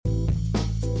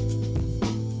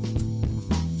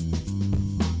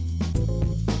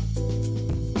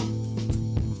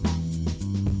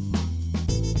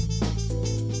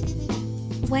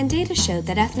When data showed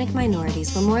that ethnic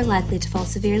minorities were more likely to fall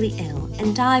severely ill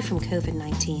and die from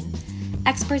COVID-19,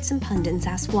 experts and pundits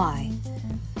asked why.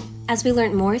 As we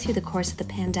learned more through the course of the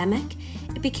pandemic,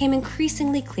 it became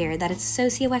increasingly clear that it's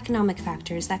socioeconomic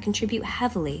factors that contribute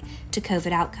heavily to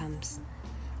COVID outcomes.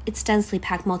 It's densely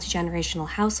packed multi-generational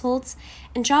households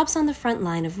and jobs on the front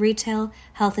line of retail,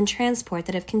 health, and transport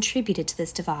that have contributed to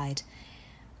this divide.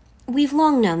 We've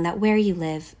long known that where you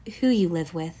live, who you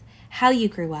live with, how you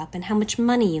grew up, and how much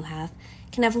money you have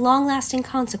can have long-lasting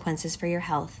consequences for your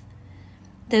health.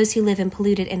 Those who live in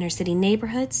polluted inner-city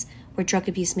neighborhoods, where drug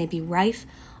abuse may be rife,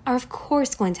 are of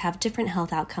course going to have different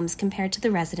health outcomes compared to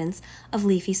the residents of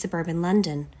leafy suburban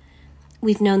London.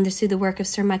 We've known this through the work of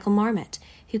Sir Michael Marmot,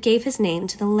 who gave his name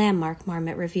to the landmark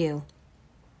Marmot Review.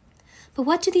 But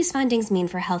what do these findings mean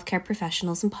for healthcare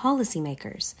professionals and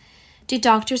policymakers? Do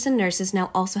doctors and nurses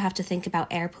now also have to think about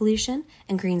air pollution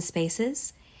and green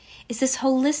spaces? Is this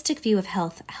holistic view of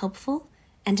health helpful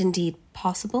and indeed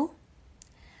possible?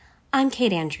 I'm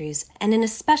Kate Andrews, and in a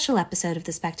special episode of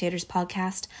the Spectators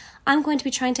podcast, I'm going to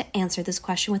be trying to answer this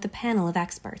question with a panel of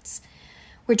experts.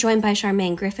 We're joined by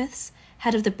Charmaine Griffiths,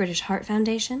 head of the British Heart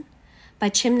Foundation, by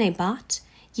Chimney Bhatt,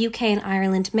 UK and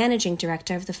Ireland Managing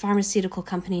Director of the pharmaceutical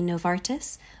company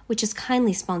Novartis, which is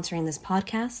kindly sponsoring this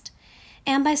podcast,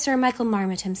 and by Sir Michael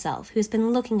Marmot himself, who has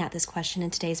been looking at this question in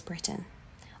today's Britain.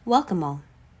 Welcome all.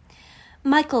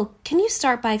 Michael, can you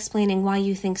start by explaining why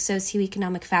you think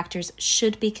socioeconomic factors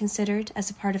should be considered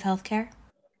as a part of healthcare?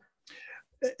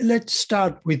 Let's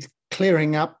start with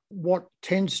clearing up what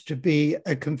tends to be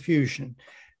a confusion.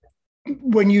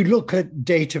 When you look at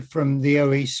data from the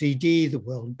OECD, the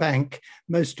World Bank,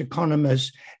 most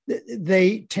economists,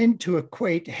 they tend to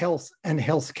equate health and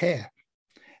healthcare.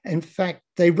 In fact,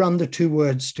 they run the two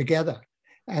words together,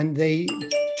 and they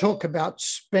talk about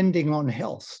spending on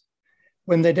health.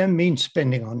 When they don't mean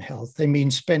spending on health, they mean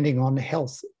spending on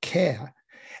health care.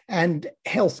 And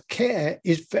health care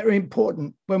is very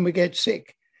important when we get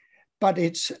sick, but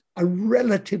it's a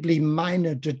relatively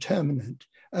minor determinant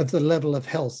of the level of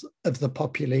health of the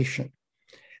population.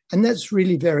 And that's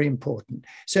really very important.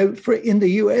 So in the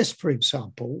US, for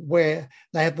example, where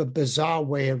they have a bizarre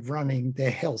way of running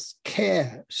their health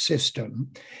care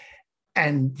system,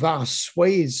 and vast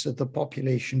swathes of the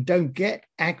population don't get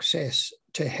access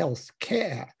to health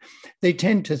care, they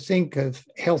tend to think of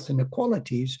health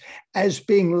inequalities as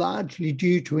being largely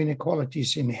due to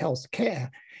inequalities in health care.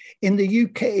 In the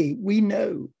UK, we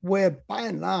know where by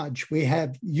and large we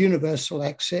have universal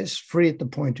access, free at the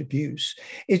point of use.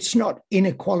 It's not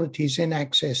inequalities in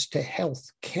access to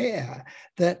health care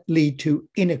that lead to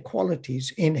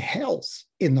inequalities in health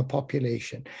in the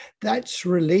population. That's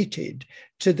related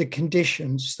to the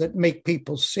conditions that make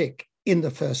people sick in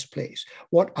the first place,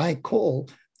 what I call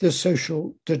the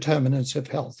social determinants of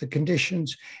health, the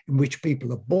conditions in which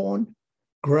people are born,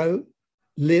 grow,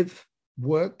 live,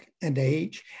 work, and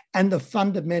age, and the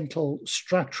fundamental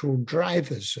structural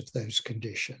drivers of those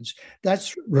conditions.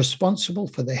 That's responsible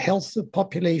for the health of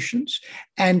populations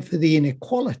and for the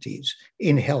inequalities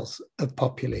in health of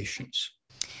populations.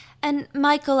 And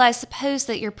Michael, I suppose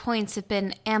that your points have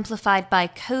been amplified by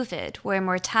COVID, where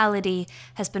mortality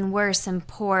has been worse in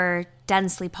poor,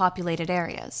 densely populated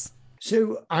areas.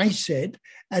 So I said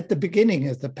at the beginning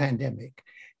of the pandemic,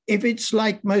 if it's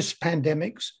like most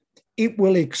pandemics, it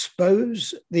will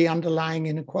expose the underlying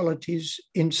inequalities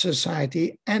in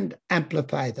society and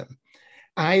amplify them.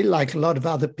 I, like a lot of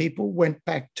other people, went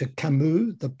back to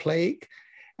Camus, The Plague,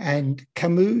 and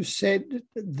Camus said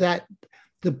that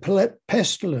the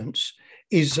pestilence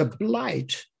is a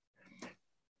blight,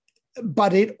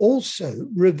 but it also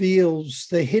reveals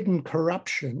the hidden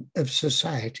corruption of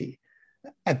society.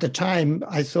 At the time,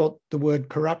 I thought the word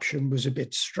corruption was a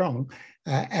bit strong.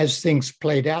 As things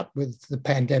played out with the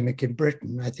pandemic in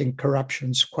Britain, I think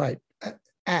corruption's quite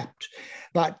apt.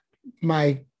 But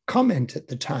my comment at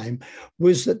the time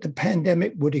was that the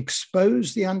pandemic would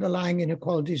expose the underlying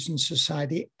inequalities in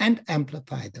society and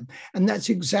amplify them. And that's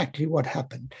exactly what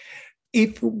happened.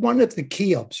 If one of the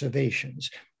key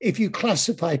observations, if you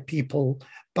classify people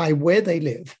by where they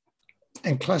live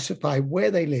and classify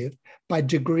where they live by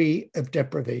degree of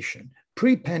deprivation,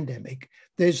 pre-pandemic,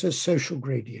 there's a social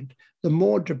gradient. The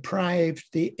more deprived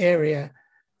the area,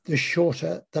 the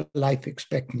shorter the life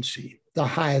expectancy, the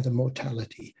higher the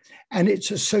mortality. And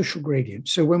it's a social gradient.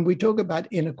 So when we talk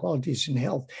about inequalities in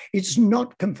health, it's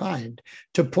not confined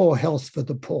to poor health for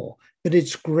the poor, but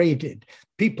it's graded.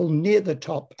 People near the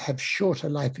top have shorter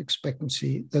life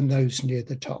expectancy than those near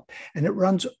the top. And it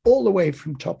runs all the way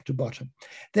from top to bottom.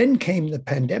 Then came the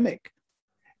pandemic.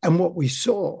 And what we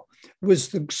saw was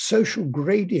the social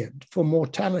gradient for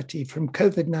mortality from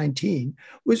COVID-19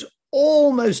 was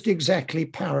almost exactly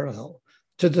parallel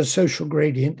to the social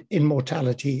gradient in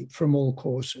mortality from all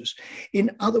causes.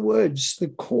 In other words, the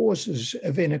causes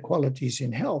of inequalities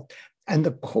in health and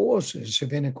the causes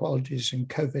of inequalities in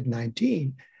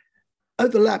COVID-19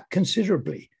 overlap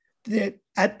considerably. That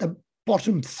at the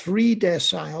bottom 3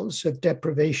 deciles of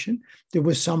deprivation, there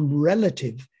was some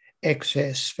relative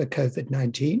excess for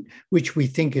COVID-19, which we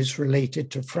think is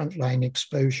related to frontline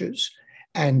exposures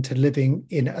and to living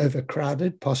in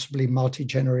overcrowded, possibly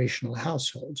multi-generational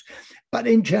households. But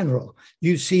in general,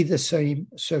 you see the same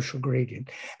social gradient.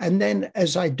 And then,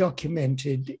 as I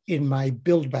documented in my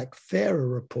Build Back Fairer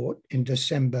report in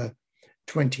December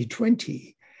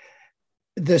 2020,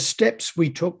 the steps we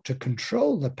took to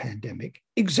control the pandemic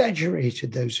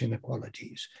exaggerated those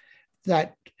inequalities.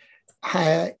 That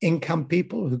higher income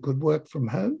people who could work from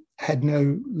home had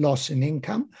no loss in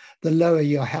income. The lower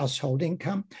your household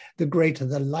income, the greater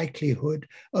the likelihood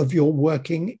of your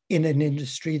working in an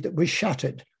industry that was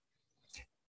shuttered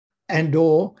and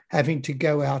or having to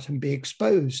go out and be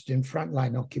exposed in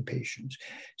frontline occupations.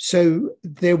 So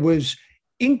there was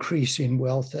increase in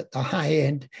wealth at the high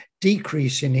end,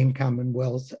 decrease in income and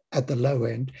wealth at the low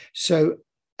end. So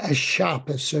a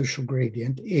sharper social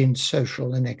gradient in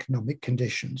social and economic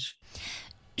conditions.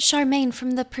 Charmaine,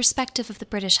 from the perspective of the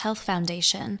British Health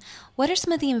Foundation, what are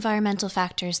some of the environmental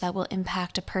factors that will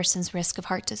impact a person's risk of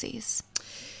heart disease?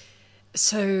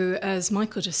 So, as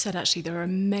Michael just said, actually, there are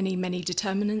many, many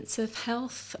determinants of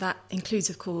health. That includes,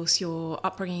 of course, your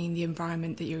upbringing, the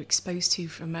environment that you're exposed to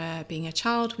from being a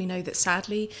child. We know that,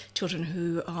 sadly, children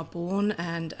who are born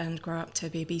and grow up to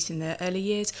be obese in their early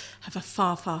years have a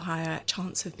far, far higher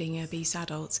chance of being obese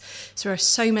adults. So there are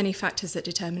so many factors that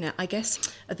determine it. I guess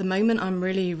at the moment I'm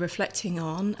really reflecting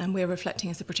on, and we're reflecting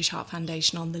as the British Heart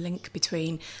Foundation, on the link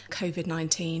between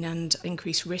COVID-19 and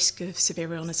increased risk of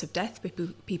severe illness of death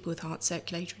with people with heart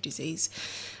circulatory disease.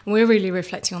 And we're really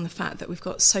reflecting on the fact that we've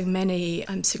got so many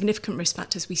significant risk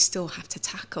factors we still have to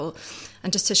tackle.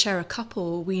 And just to share a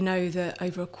couple, we know that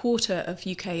over a quarter of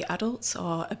UK adults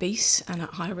are obese and at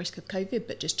higher risk of COVID,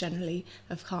 but just generally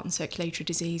of heart and circulatory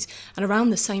disease, and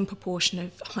around the same proportion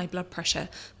of high blood pressure,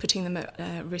 putting them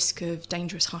at risk of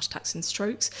dangerous heart attacks and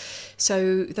strokes.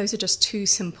 So those are just 2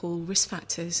 simple risk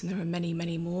factors, and there are many,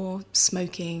 many more: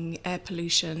 smoking, air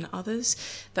pollution, others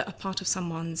that are part of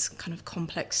someone's kind of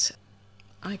complex,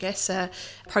 I guess,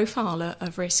 profile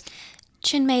of risk.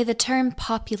 Chinmay, the term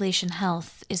population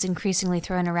health is increasingly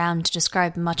thrown around to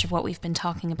describe much of what we've been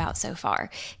talking about so far.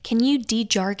 Can you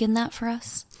de-jargon that for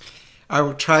us? I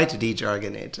will try to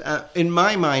de-jargon it. In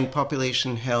my mind,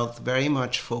 population health very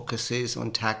much focuses on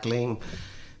tackling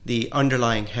the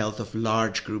underlying health of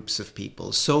large groups of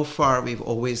people. So far, we've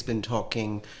always been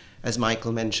talking, as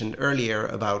Michael mentioned earlier,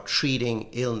 about treating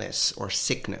illness or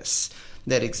sickness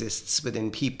that exists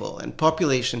within people. And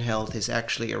population health is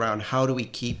actually around how do we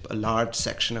keep a large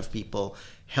section of people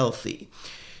healthy.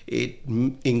 It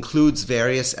includes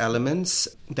various elements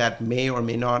that may or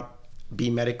may not be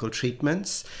medical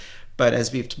treatments. But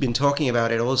as we've been talking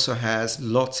about, it also has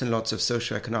lots and lots of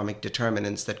socioeconomic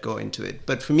determinants that go into it.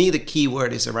 But for me, the key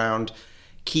word is around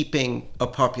keeping a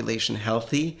population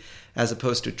healthy as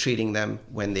opposed to treating them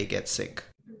when they get sick.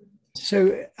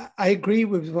 So I agree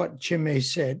with what Chinmay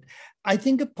said. I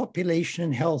think of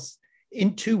population health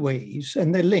in 2 ways,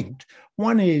 and they're linked.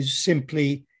 One is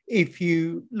simply if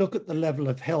you look at the level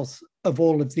of health of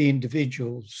all of the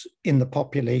individuals in the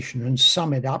population and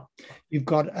sum it up, you've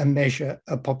got a measure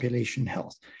of population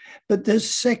health. But the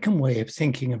second way of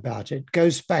thinking about it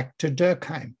goes back to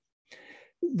Durkheim.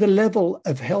 The level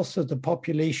of health of the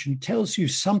population tells you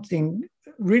something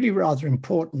really rather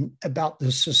important about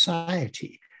the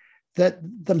society. That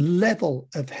the level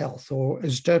of health, or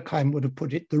as Durkheim would have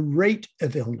put it, the rate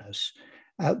of illness,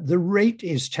 the rate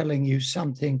is telling you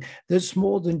something that's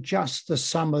more than just the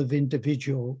sum of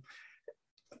individual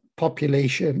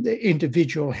population,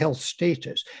 individual health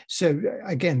status. So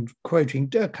again, quoting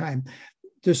Durkheim,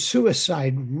 the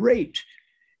suicide rate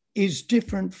is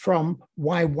different from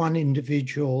why one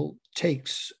individual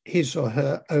takes his or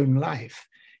her own life.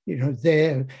 You know,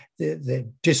 they're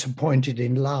disappointed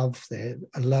in love, they're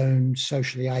alone,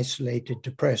 socially isolated,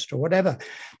 depressed, or whatever.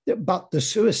 But the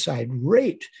suicide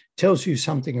rate tells you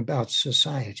something about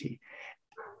society.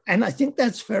 And I think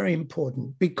that's very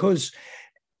important because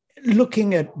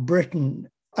looking at Britain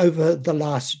over the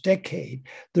last decade,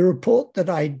 the report that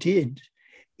I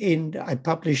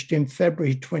published in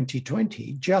February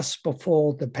 2020, just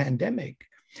before the pandemic,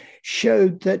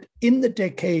 showed that in the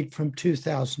decade from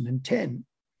 2010,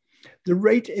 the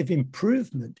rate of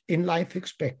improvement in life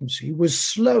expectancy was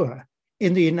slower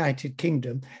in the United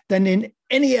Kingdom than in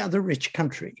any other rich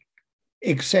country,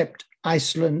 except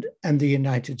Iceland and the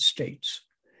United States.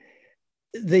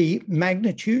 The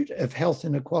magnitude of health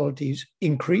inequalities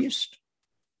increased,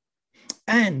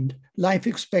 and life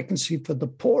expectancy for the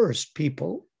poorest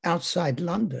people outside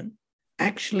London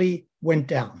actually went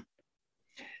down.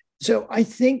 So I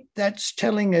think that's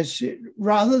telling us,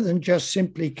 rather than just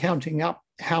simply counting up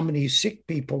how many sick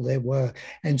people there were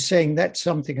and saying that's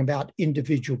something about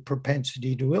individual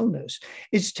propensity to illness,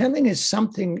 it's telling us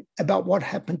something about what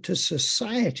happened to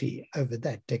society over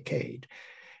that decade.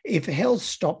 If health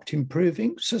stopped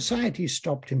improving, society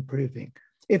stopped improving.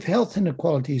 If health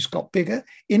inequalities got bigger,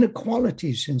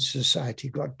 inequalities in society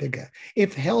got bigger.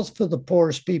 If health for the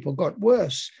poorest people got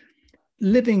worse,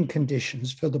 living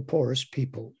conditions for the poorest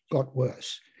people got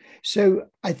worse. So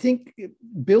I think,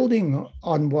 building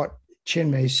on what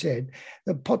Chinmay said,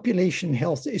 the population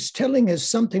health is telling us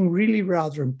something really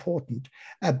rather important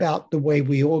about the way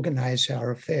we organize our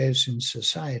affairs in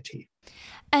society.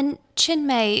 And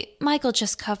Chinmay, Michael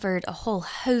just covered a whole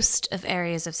host of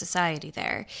areas of society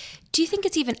there. Do you think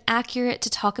it's even accurate to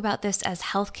talk about this as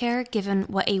healthcare, given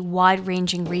what a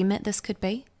wide-ranging remit this could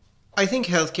be? I think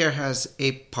healthcare has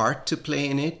a part to play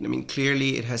in it. I mean,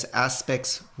 clearly it has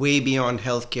aspects way beyond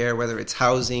healthcare, whether it's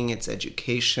housing, it's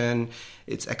education,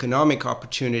 it's economic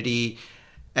opportunity.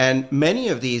 And many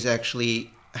of these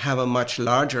actually have a much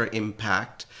larger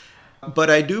impact. But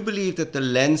I do believe that the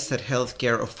lens that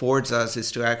healthcare affords us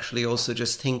is to actually also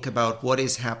just think about what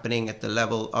is happening at the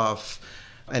level of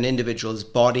an individual's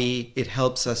body. It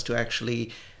helps us to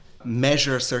actually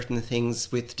measure certain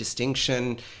things with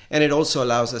distinction, and it also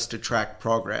allows us to track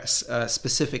progress,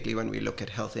 specifically when we look at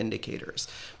health indicators.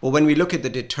 But when we look at the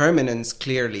determinants,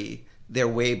 clearly, they're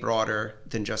way broader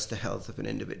than just the health of an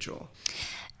individual.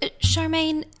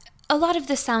 Charmaine, a lot of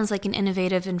this sounds like an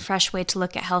innovative and fresh way to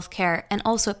look at healthcare, and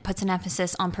also puts an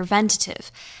emphasis on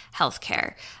preventative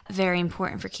healthcare, very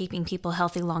important for keeping people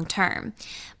healthy long term.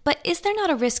 But is there not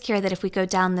a risk here that if we go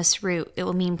down this route, it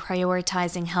will mean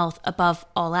prioritizing health above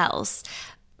all else?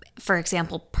 For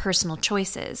example, personal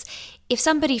choices. If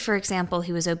somebody, for example,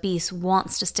 who is obese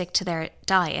wants to stick to their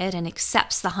diet and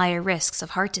accepts the higher risks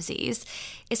of heart disease,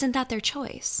 isn't that their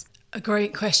choice? A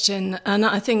great question. And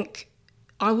I think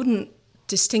I wouldn't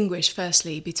distinguish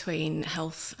firstly between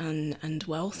health and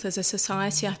wealth as a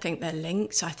society. I think they're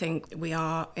linked. I think we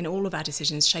are, in all of our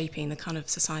decisions, shaping the kind of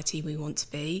society we want to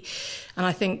be. And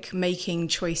I think making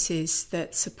choices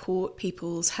that support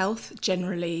people's health,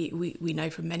 generally, we know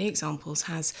from many examples,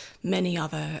 has many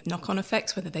other knock-on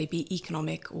effects, whether they be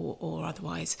economic or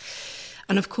otherwise.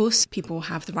 And of course, people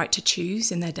have the right to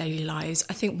choose in their daily lives.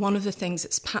 I think one of the things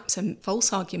that's perhaps a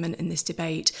false argument in this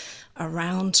debate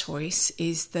around choice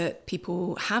is that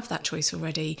people have that choice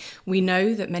already. We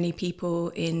know that many people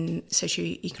in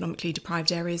socioeconomically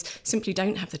deprived areas simply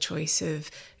don't have the choice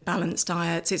of balanced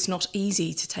diets. It's not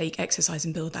easy to take exercise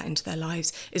and build that into their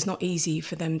lives. It's not easy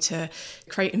for them to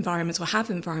create environments or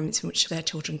have environments in which their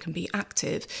children can be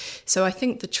active. So I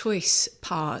think the choice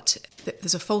part,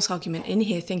 there's a false argument in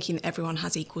here thinking that everyone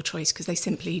has equal choice, because they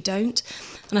simply don't.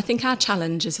 And I think our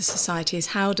challenge as a society is,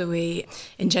 how do we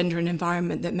engender an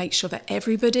environment that makes sure that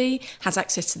everybody has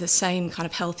access to the same kind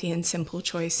of healthy and simple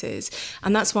choices?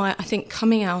 And that's why I think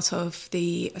coming out of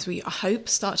as we hope,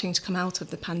 starting to come out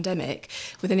of the pandemic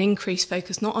with an increased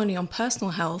focus not only on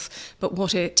personal health, but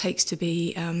what it takes to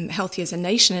be healthy as a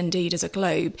nation, indeed as a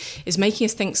globe, is making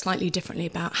us think slightly differently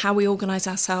about how we organise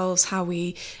ourselves, how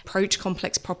we approach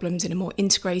complex problems in a more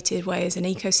integrated way as an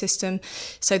ecosystem,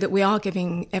 so that we are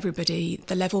giving everybody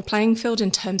the level playing field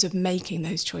in terms of making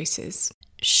those choices.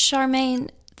 Charmaine,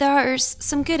 there's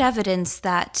some good evidence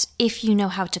that if you know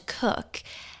how to cook,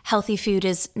 healthy food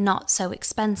is not so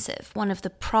expensive. One of the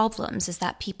problems is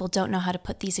that people don't know how to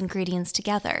put these ingredients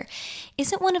together.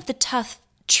 Isn't one of the tough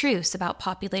truths about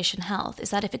population health is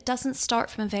that if it doesn't start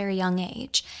from a very young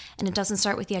age, and it doesn't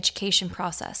start with the education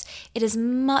process, it is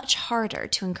much harder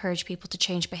to encourage people to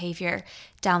change behavior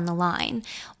down the line?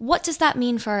 What does that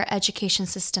mean for our education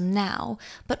system now?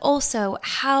 But also,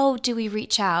 how do we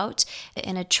reach out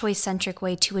in a choice-centric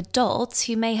way to adults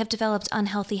who may have developed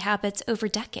unhealthy habits over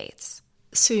decades?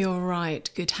 So you're right,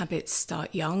 good habits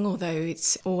start young, although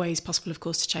it's always possible, of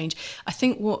course, to change. I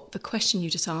think what the question you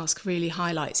just asked really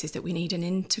highlights is that we need an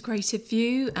integrative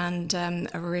view and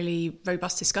a really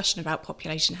robust discussion about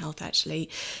population health, actually.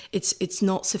 It's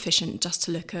not sufficient just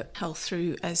to look at health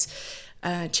through, as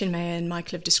Chinmay and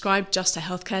Michael have described, just a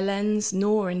healthcare lens,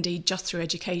 nor indeed just through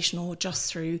education or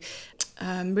just through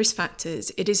risk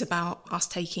factors, it is about us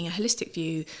taking a holistic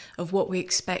view of what we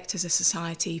expect as a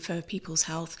society for people's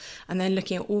health, and then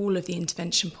looking at all of the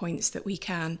intervention points that we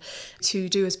can to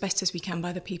do as best as we can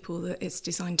by the people that it's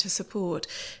designed to support.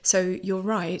 So you're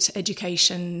right,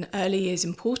 education early is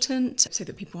important so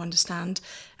that people understand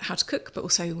how to cook, but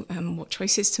also what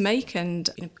choices to make, and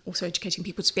also educating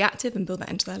people to be active and build that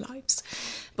into their lives.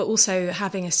 But also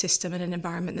having a system and an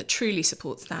environment that truly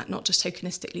supports that, not just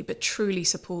tokenistically, but truly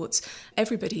supports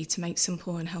everybody to make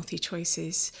simple and healthy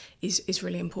choices is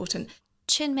really important.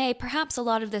 Chinmay, perhaps a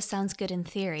lot of this sounds good in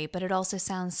theory, but it also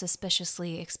sounds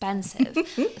suspiciously expensive,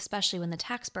 especially when the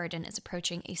tax burden is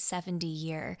approaching a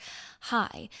 70-year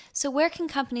high. So where can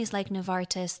companies like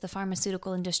Novartis, the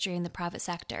pharmaceutical industry, and the private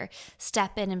sector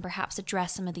step in and perhaps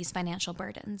address some of these financial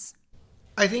burdens?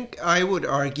 I think I would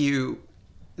argue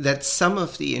that some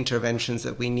of the interventions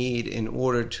that we need in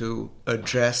order to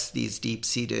address these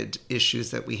deep-seated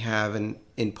issues that we have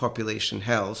in population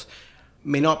health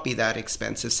may not be that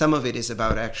expensive. Some of it is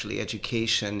about actually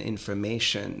education,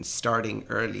 information, starting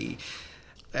early,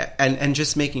 and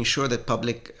just making sure that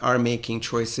public are making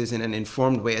choices in an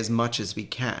informed way as much as we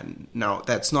can. Now,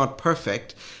 that's not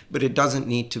perfect, but it doesn't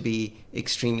need to be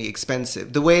extremely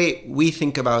expensive. The way we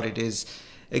think about it is,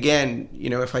 again,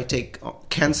 if I take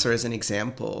cancer as an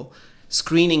example,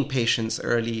 screening patients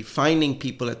early, finding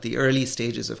people at the early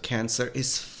stages of cancer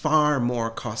is far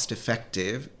more cost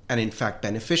effective and in fact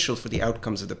beneficial for the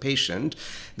outcomes of the patient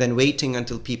than waiting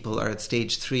until people are at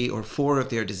stage 3 or 4 of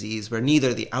their disease, where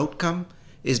neither the outcome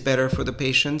is better for the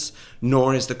patients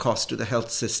nor is the cost to the health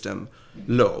system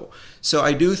low. So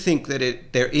I do think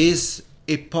that there is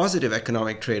a positive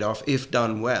economic trade-off if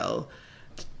done well,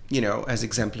 as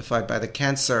exemplified by the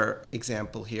cancer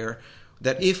example here,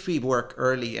 that if we work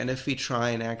early and if we try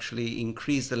and actually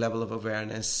increase the level of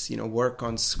awareness, work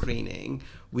on screening,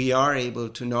 we are able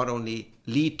to not only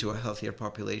lead to a healthier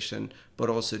population, but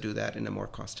also do that in a more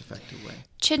cost-effective way.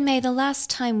 Chinmay, the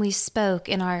last time we spoke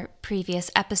in our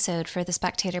previous episode for the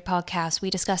Spectator podcast,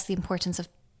 we discussed the importance of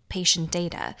patient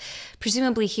data.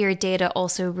 Presumably here, data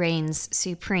also reigns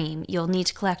supreme. You'll need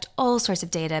to collect all sorts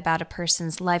of data about a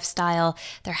person's lifestyle,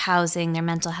 their housing, their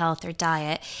mental health, their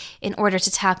diet, in order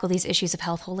to tackle these issues of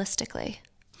health holistically.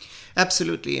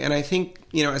 Absolutely. And I think,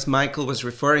 as Michael was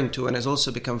referring to, and has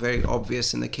also become very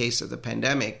obvious in the case of the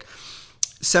pandemic,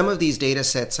 some of these data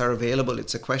sets are available.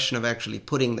 It's a question of actually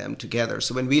putting them together.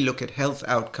 So when we look at health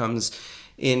outcomes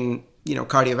in,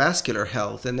 cardiovascular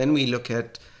health, and then we look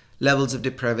at levels of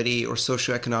depravity or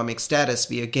socioeconomic status,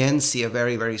 we again see a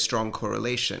very, very strong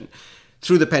correlation.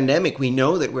 Through the pandemic, we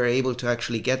know that we're able to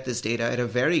actually get this data at a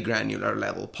very granular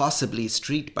level, possibly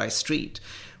street by street,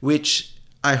 which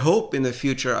I hope in the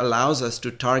future allows us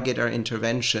to target our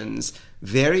interventions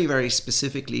very, very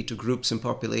specifically to groups and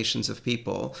populations of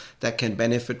people that can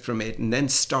benefit from it, and then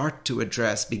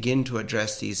begin to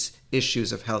address these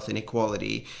issues of health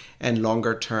inequality and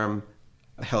longer-term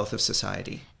health of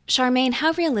society. Charmaine,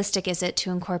 how realistic is it to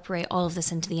incorporate all of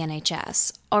this into the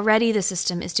NHS? Already the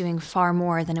system is doing far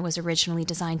more than it was originally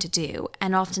designed to do,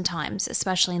 and oftentimes,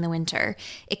 especially in the winter,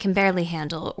 it can barely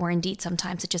handle, or indeed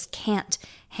sometimes it just can't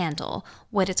handle,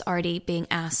 what it's already being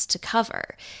asked to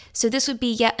cover. So this would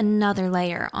be yet another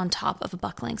layer on top of a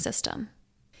buckling system.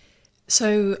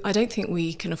 So I don't think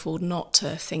we can afford not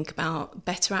to think about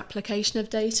better application of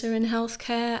data in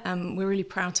healthcare. We're really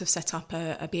proud to have set up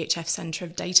a BHF Centre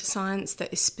of Data Science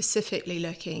that is specifically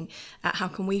looking at how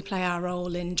can we play our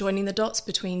role in joining the dots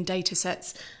between data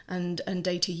sets and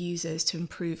data users to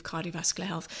improve cardiovascular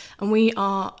health. And we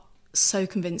are so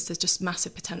convinced there's just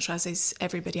massive potential, as is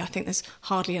everybody. I think there's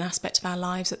hardly an aspect of our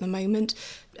lives at the moment.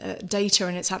 Data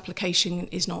and its application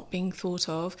is not being thought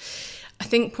of. I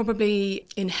think probably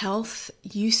in health,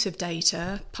 use of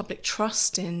data, public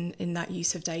trust in that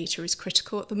use of data is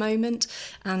critical at the moment.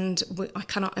 And I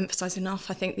cannot emphasise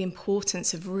enough, I think, the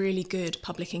importance of really good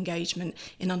public engagement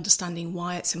in understanding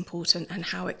why it's important and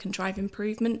how it can drive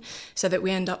improvement, so that we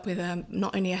end up with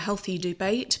not only a healthy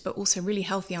debate, but also really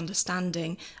healthy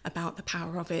understanding about the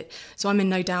power of it. So I'm in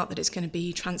no doubt that it's going to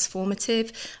be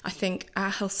transformative. I think our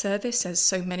health service, as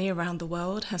so many around the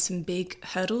world, has some big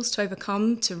hurdles to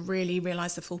overcome to really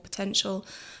realise the full potential,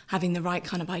 having the right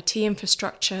kind of IT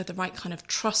infrastructure, the right kind of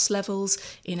trust levels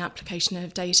in application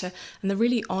of data, and the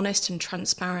really honest and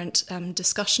transparent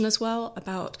discussion as well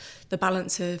about the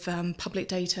balance of public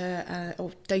data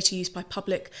or data used by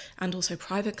public and also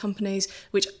private companies,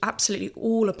 which absolutely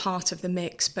all are part of the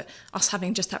mix, but us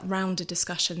having just that rounded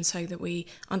discussion so that we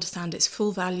understand its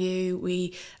full value,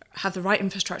 we have the right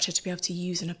infrastructure to be able to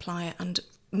use and apply it, and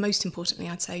most importantly,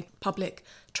 I'd say public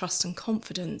trust and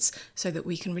confidence so that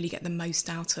we can really get the most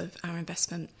out of our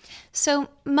investment. So,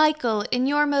 Michael, in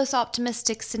your most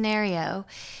optimistic scenario,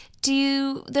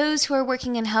 do those who are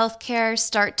working in healthcare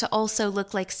start to also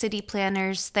look like city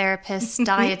planners, therapists,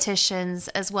 dietitians,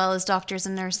 as well as doctors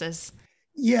and nurses?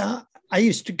 Yeah, I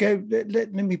used to go,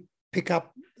 let me pick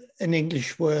up an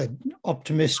English word,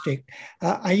 optimistic.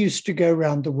 I used to go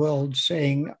around the world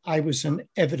saying I was an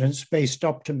evidence-based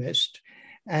optimist.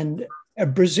 And a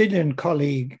Brazilian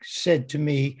colleague said to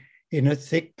me in a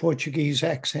thick Portuguese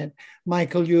accent,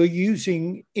 "Michael, you're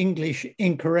using English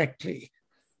incorrectly."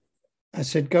 I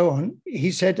said, "Go on."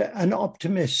 He said, "An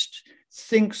optimist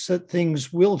thinks that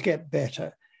things will get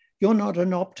better. You're not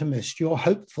an optimist, you're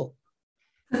hopeful."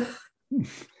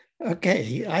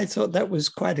 Okay, I thought that was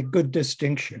quite a good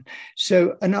distinction.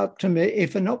 So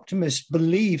if an optimist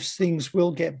believes things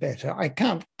will get better, I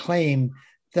can't claim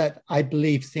that I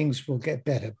believe things will get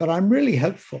better, but I'm really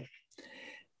hopeful.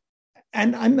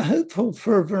 And I'm hopeful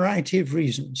for a variety of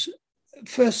reasons.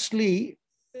 Firstly,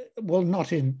 well,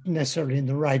 not necessarily in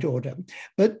the right order,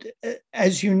 but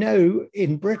as you know,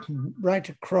 in Britain, right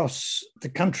across the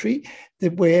country,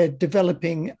 that we're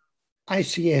developing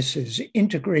ICSs,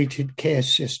 integrated care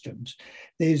systems.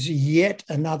 There's yet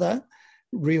another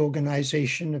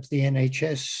reorganization of the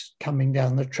NHS coming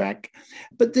down the track,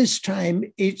 but this time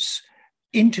it's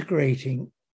integrating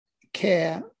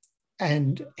care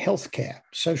and healthcare,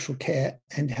 social care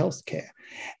and healthcare.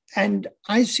 And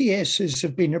ICSs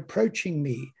have been approaching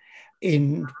me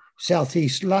in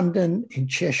Southeast London, in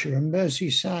Cheshire and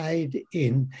Merseyside,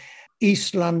 in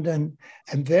East London,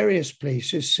 and various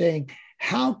places saying,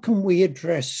 how can we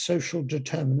address social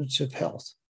determinants of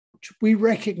health? We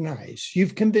recognize,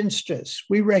 you've convinced us,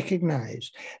 we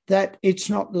recognize that it's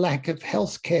not lack of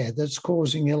health care that's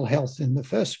causing ill health in the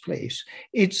first place.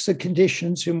 It's the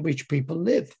conditions in which people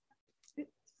live,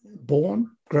 born,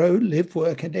 grow, live,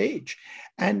 work, and age.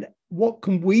 And what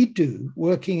can we do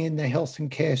working in the health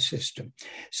and care system?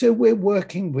 So we're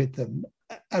working with them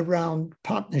around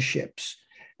partnerships.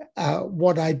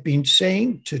 What I've been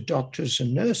saying to doctors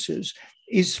and nurses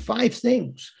is 5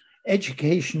 things: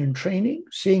 education and training,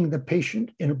 seeing the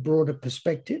patient in a broader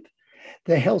perspective,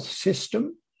 the health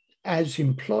system as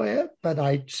employer, but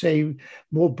I'd say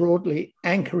more broadly,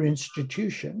 anchor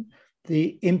institution,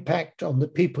 the impact on the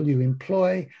people you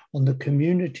employ, on the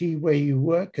community where you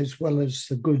work, as well as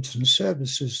the goods and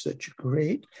services that you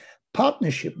create,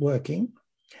 partnership working,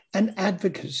 and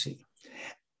advocacy.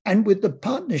 And with the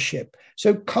partnership,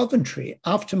 so Coventry,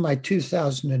 after my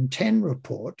 2010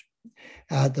 report,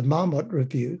 the Marmot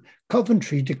Review,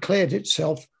 Coventry declared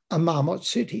itself a Marmot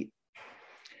city.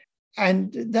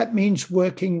 And that means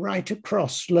working right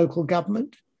across local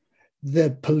government,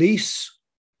 the police,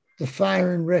 the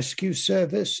fire and rescue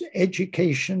service,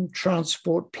 education,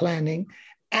 transport planning,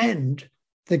 and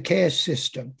the care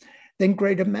system. Then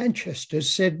Greater Manchester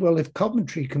said, well, if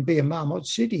Coventry can be a Marmot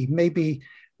city, maybe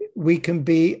we can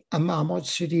be a Marmot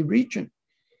city region.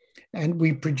 And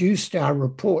we produced our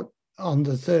report on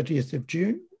the 30th of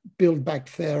June, Build Back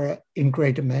Fairer in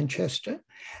Greater Manchester,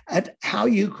 at how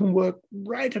you can work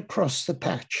right across the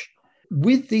patch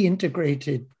with the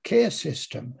integrated care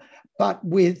system, but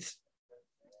with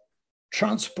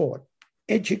transport,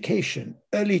 education,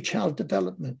 early child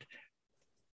development,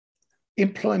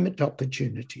 employment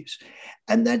opportunities.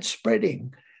 And that's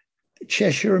spreading.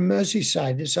 Cheshire and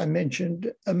Merseyside, as I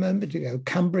mentioned a moment ago,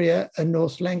 Cumbria and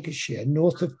North Lancashire,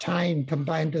 north of Tyne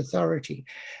Combined Authority.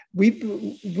 We've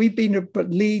been at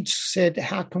Leeds said,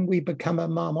 how can we become a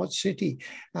Marmot city?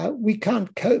 We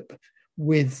can't cope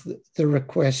with the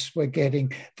requests we're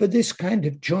getting for this kind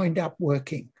of joined up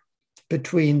working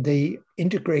between the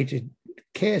integrated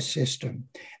care system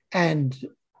and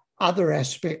other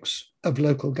aspects of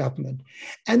local government.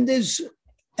 And there's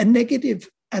a negative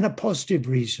and a positive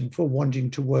reason for wanting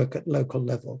to work at local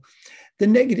level. The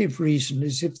negative reason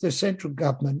is if the central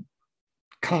government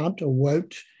can't or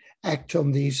won't act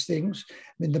on these things. I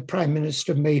mean, the Prime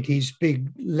Minister made his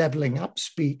big levelling up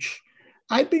speech.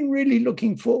 I've been really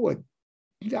looking forward.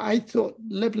 I thought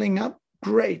levelling up,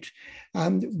 great.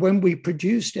 When we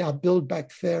produced our Build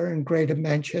Back Fairer in Greater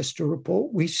Manchester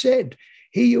report, we said,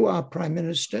 here you are, Prime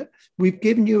Minister, we've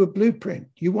given you a blueprint.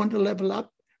 You want to level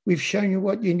up? We've shown you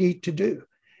what you need to do.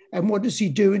 And what does he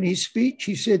do in his speech?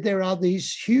 He said there are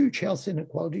these huge health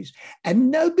inequalities and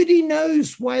nobody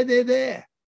knows why they're there.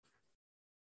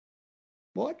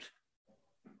 What?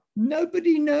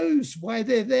 Nobody knows why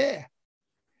they're there.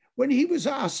 when he was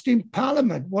asked in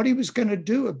Parliament what he was going to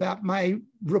do about my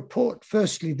report,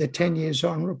 firstly the 10 years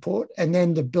on report, and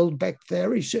then the Build Back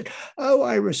Fair, he said, "Oh,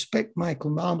 I respect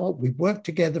Michael Marmot. We've worked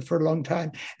together for a long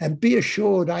time, and be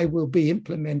assured I will be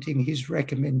implementing his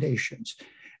recommendations."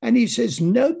 And he says,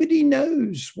 nobody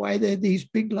knows why there are these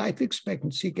big life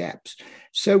expectancy gaps.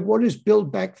 So what does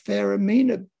Build Back Fairer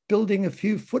mean? Building a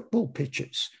few football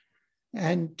pitches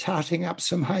and tarting up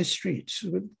some high streets.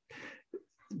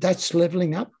 That's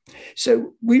levelling up.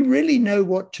 So we really know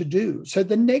what to do. So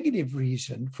the negative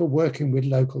reason for working with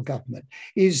local government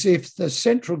is if the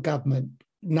central government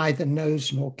neither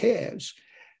knows nor cares,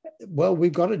 well,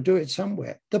 we've got to do it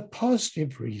somewhere. The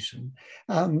positive reason,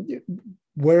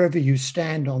 wherever you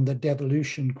stand on the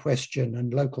devolution question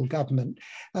and local government,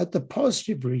 the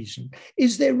positive reason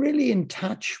is they're really in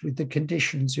touch with the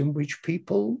conditions in which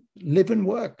people live and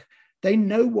work. They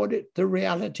know the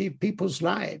reality of people's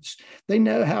lives. They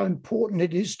know how important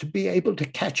it is to be able to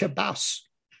catch a bus,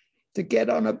 to get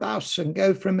on a bus and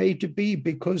go from A to B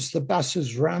because the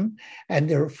buses run and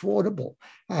they're affordable,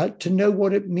 to know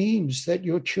what it means that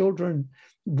your children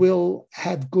will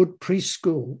have good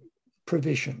preschool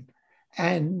provision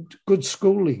and good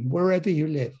schooling wherever you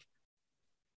live,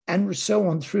 and so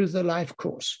on through the life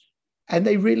course. And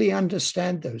they really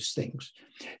understand those things.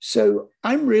 So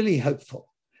I'm really hopeful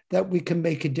that we can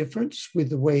make a difference with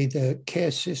the way the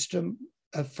care system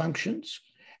functions,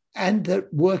 and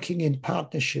that working in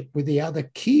partnership with the other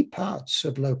key parts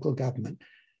of local government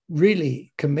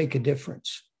really can make a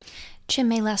difference.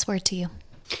 Chinmay, last word to you.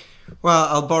 Well,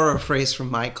 I'll borrow a phrase from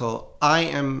Michael. I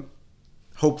am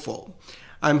hopeful.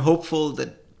 I'm hopeful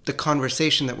that the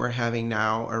conversation that we're having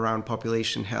now around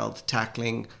population health,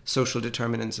 tackling social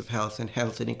determinants of health and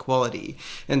health inequality,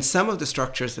 and some of the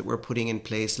structures that we're putting in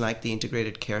place, like the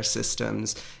integrated care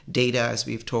systems, data, as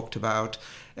we've talked about,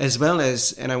 as well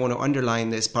as, and I want to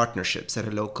underline this, partnerships at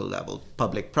a local level,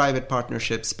 public-private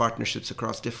partnerships, partnerships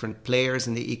across different players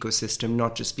in the ecosystem,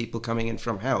 not just people coming in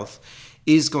from health,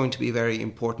 is going to be very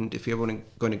important if you're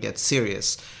going to get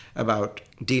serious about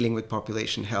dealing with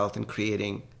population health and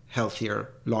creating healthier,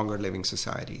 longer living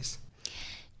societies.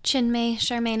 Chinmay,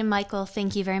 Charmaine, and Michael,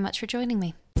 thank you very much for joining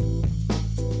me.